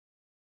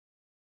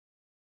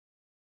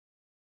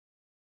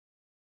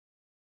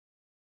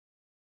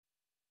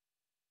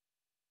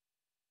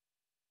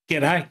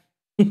G'day.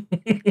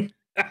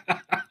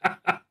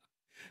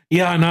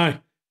 Yeah, I know.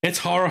 It's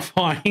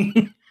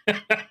horrifying.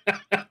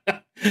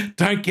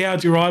 Don't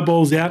gouge your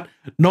eyeballs out.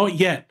 Not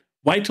yet.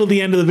 Wait till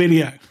the end of the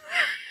video.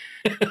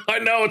 I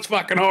know it's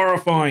fucking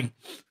horrifying.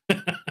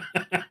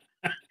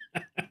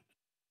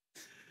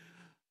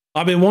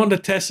 I've been wanting to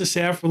test this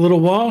out for a little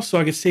while so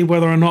I can see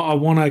whether or not I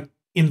want to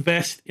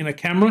invest in a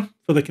camera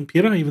for the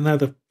computer, even though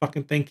the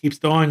fucking thing keeps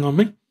dying on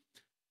me.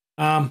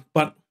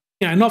 But,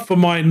 you know, not for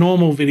my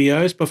normal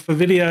videos, but for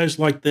videos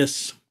like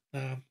this.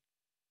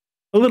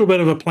 A little bit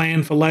of a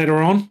plan for later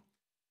on.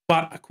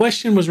 But a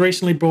question was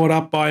recently brought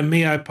up by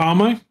Mio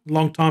Palmo,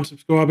 long-time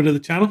subscriber to the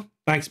channel.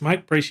 Thanks, mate.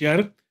 Appreciate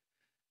it.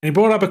 And he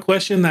brought up a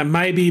question that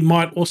maybe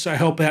might also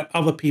help out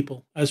other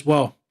people as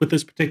well with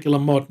this particular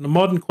mod. And the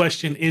mod in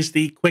question is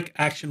the quick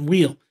action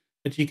wheel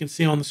that you can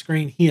see on the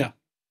screen here.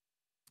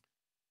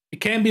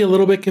 It can be a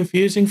little bit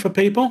confusing for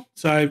people.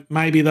 So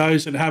maybe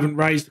those that haven't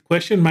raised the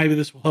question, maybe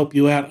this will help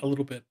you out a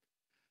little bit.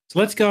 So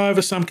let's go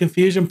over some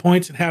confusion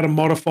points and how to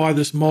modify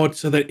this mod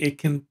so that it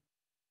can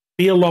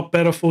be a lot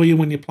better for you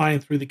when you're playing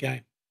through the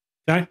game.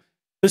 Okay,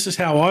 this is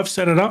how I've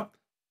set it up.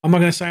 I'm not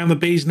going to say I'm the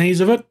bee's knees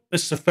of it.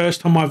 This is the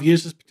first time I've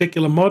used this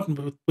particular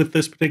mod with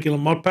this particular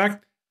mod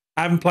pack.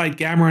 I haven't played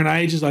Gamma in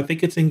ages. I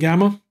think it's in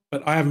Gamma,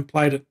 but I haven't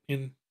played it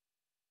in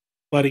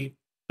bloody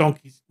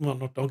donkeys, well,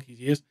 not donkeys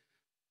years,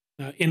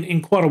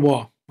 in quite a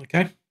while.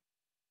 Okay,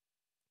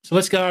 so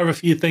let's go over a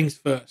few things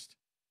first.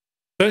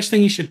 First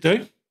thing you should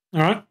do,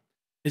 all right,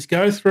 is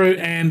go through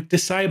and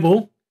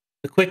disable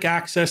the quick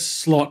access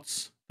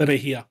slots that are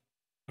here.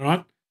 All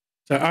right,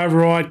 so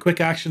override quick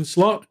access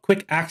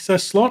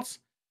slots,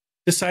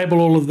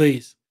 disable all of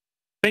these.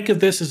 Think of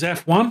this as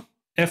F1,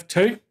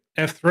 F2,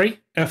 F3,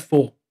 F4.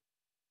 All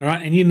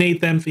right, and you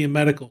need them for your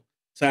medical.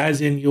 So as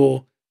in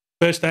your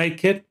first aid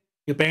kit,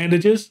 your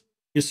bandages,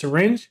 your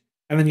syringe,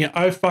 and then your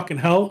oh fucking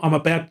hell, I'm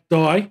about to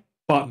die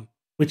button,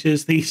 which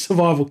is the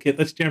survival kit.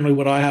 That's generally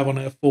what I have on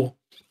F4. All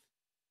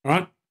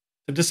right,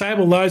 so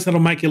disable those.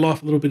 That'll make your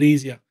life a little bit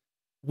easier.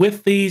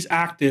 With these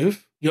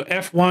active, your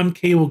F1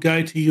 key will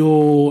go to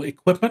your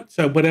equipment,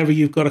 so whatever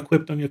you've got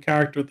equipped on your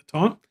character at the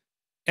time.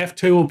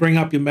 F2 will bring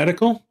up your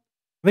medical.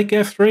 I think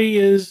F3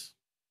 is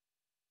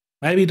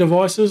maybe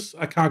devices.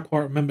 I can't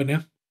quite remember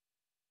now.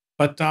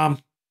 But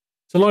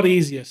it's a lot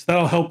easier, so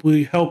that'll help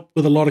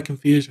with a lot of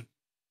confusion.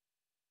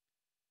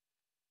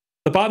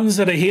 The buttons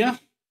that are here,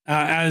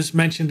 as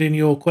mentioned in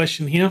your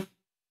question here,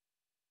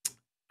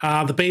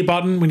 the B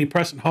button, when you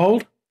press and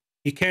hold,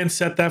 you can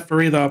set that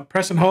for either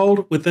press and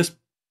hold with this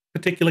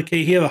particular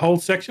key here, the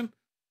hold section,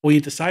 or you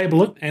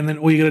disable it, and then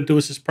all you got to do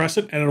is just press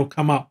it and it'll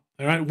come up.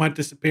 All right, it won't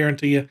disappear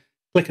until you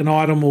click an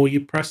item or you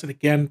press it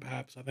again,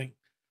 perhaps. I think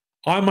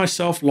I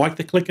myself like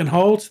the click and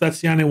hold, so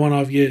that's the only one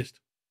I've used.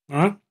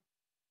 All right,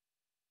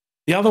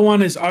 the other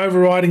one is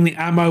overriding the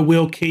ammo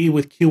wheel key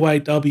with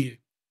QAW.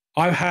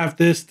 I have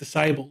this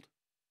disabled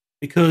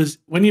because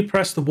when you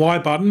press the Y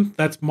button,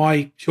 that's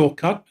my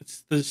shortcut.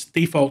 It's the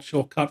default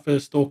shortcut for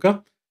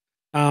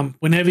S.T.A.L.K.E.R.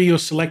 Whenever you're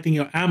selecting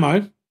your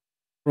ammo,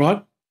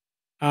 right?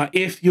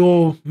 If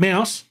your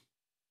mouse,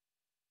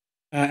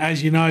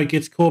 as you know,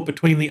 gets caught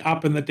between the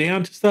up and the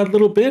down just a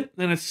little bit,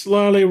 then it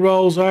slowly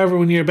rolls over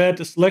when you're about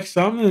to select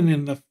something,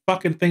 and the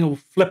fucking thing will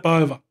flip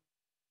over.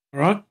 All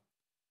right?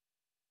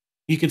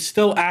 You can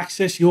still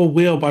access your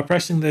wheel by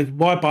pressing the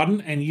Y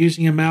button and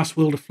using your mouse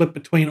wheel to flip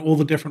between all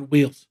the different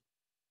wheels.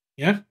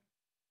 Yeah?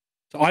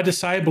 So I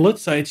disable it,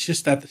 so it's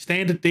just at the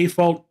standard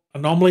default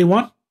anomaly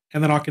one,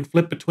 and then I can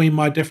flip between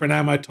my different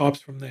ammo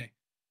types from there.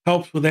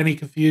 Helps with any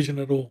confusion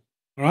at all.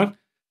 All right?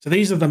 So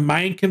these are the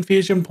main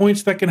confusion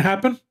points that can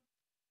happen.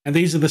 And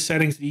these are the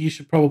settings that you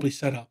should probably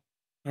set up.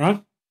 All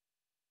right?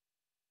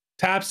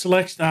 Tab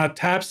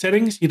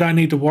settings, you don't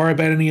need to worry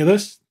about any of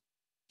this.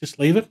 Just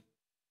leave it.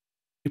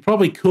 You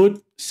probably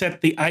could set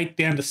the 8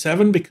 down to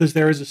 7 because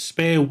there is a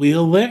spare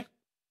wheel there.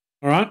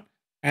 All right?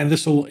 And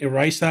this will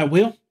erase that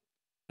wheel.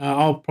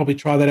 I'll probably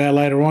try that out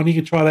later on. You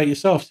can try that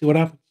yourself, see what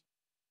happens.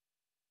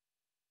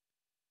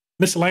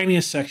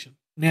 Miscellaneous section.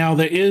 Now,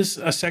 there is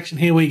a section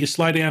here where you can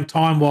slow down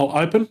time while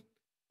open.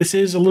 This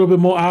is a little bit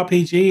more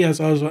RPG. As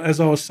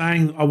I was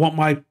saying, I want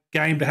my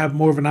game to have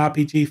more of an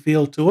RPG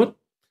feel to it,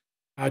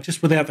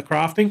 just without the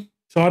crafting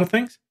side of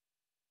things.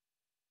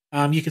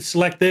 You can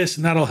select this,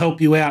 and that'll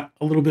help you out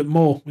a little bit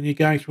more when you're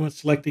going through and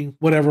selecting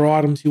whatever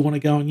items you want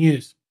to go and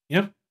use.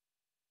 Yeah.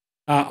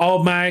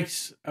 Old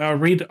Mags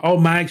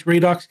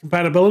Redux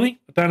compatibility.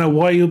 I don't know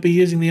why you'll be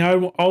using the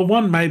old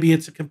one. Maybe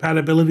it's a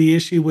compatibility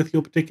issue with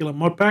your particular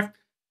mod pack.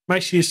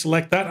 Make sure you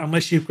select that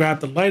unless you've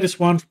grabbed the latest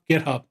one from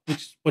GitHub, which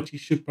is what you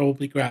should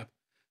probably grab.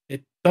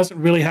 It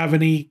doesn't really have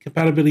any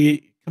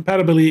compatibility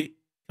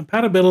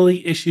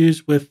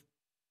issues with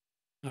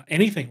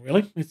anything,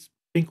 really. It's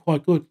been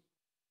quite good.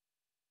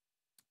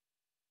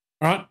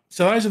 All right,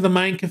 so those are the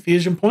main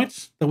confusion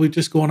points that we've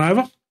just gone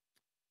over.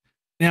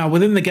 Now,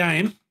 within the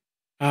game,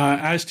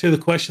 as to the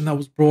question that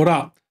was brought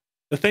up,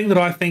 the thing that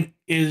I think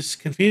is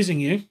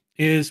confusing you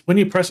is when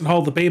you press and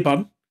hold the B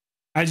button,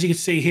 as you can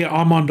see here,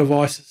 I'm on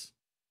devices.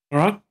 All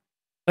right.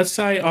 Let's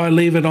say I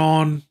leave it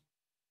on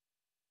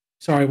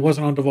Sorry, it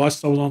wasn't on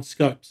devices, I was on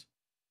scopes.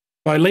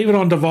 If I leave it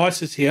on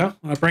devices here,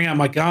 and I bring out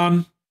my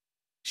gun,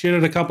 shoot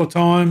it a couple of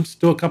times,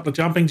 do a couple of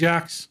jumping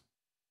jacks,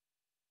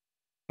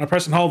 and I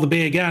press and hold the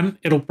B again,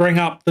 it'll bring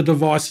up the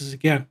devices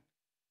again.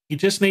 You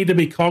just need to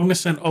be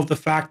cognizant of the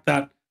fact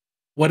that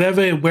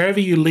wherever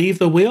you leave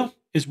the wheel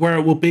is where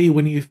it will be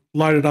when you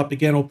load it up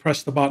again or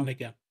press the button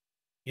again.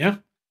 Yeah?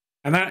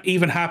 And that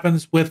even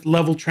happens with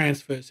level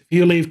transfers. If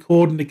you leave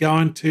Corden to go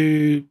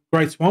into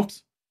Great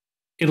Swamps,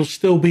 it'll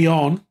still be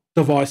on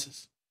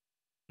devices.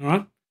 All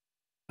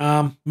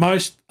right?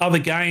 Most other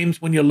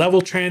games, when you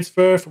level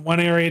transfer from one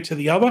area to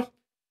the other,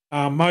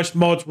 most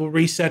mods will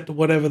reset to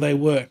whatever they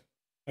were.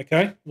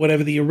 Okay?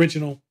 Whatever the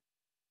original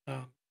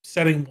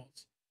setting was.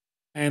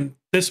 And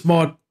this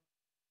mod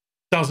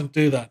doesn't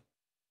do that.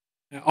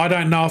 Now, I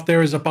don't know if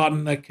there is a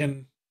button that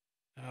can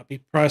be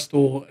pressed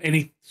or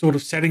any sort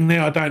of setting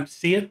there. I don't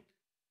see it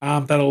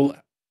that'll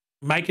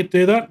make it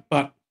do that,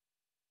 but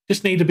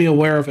just need to be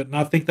aware of it. And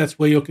I think that's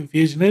where your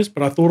confusion is.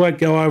 But I thought I'd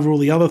go over all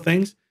the other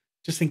things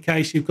just in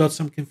case you've got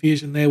some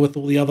confusion there with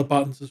all the other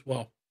buttons as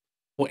well,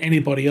 or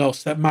anybody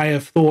else that may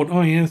have thought,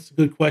 oh, yeah, that's a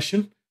good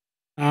question.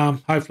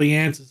 Hopefully he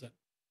answers it.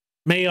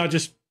 Me, I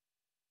just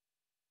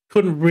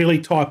couldn't really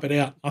type it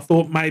out. I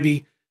thought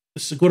maybe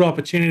this is a good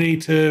opportunity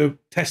to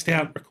test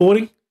out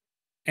recording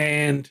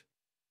and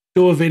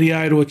do a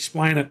video to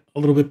explain it a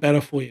little bit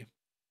better for you.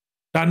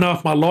 Don't know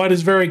if my light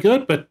is very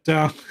good, but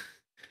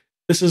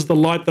this is the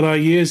light that I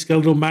use. Got a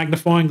little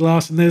magnifying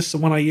glass in this, the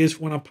one I use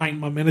when I paint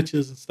my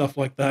miniatures and stuff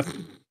like that.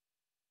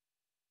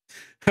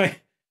 Hey,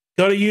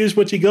 got to use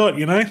what you got,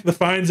 you know? The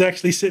phone's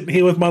actually sitting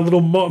here with my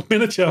little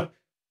miniature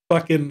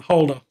fucking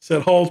holder. So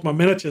it holds my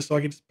miniature so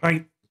I can just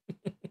paint.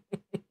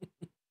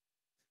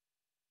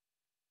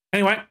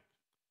 Anyway,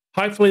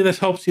 hopefully this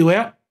helps you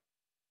out.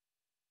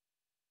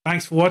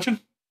 Thanks for watching.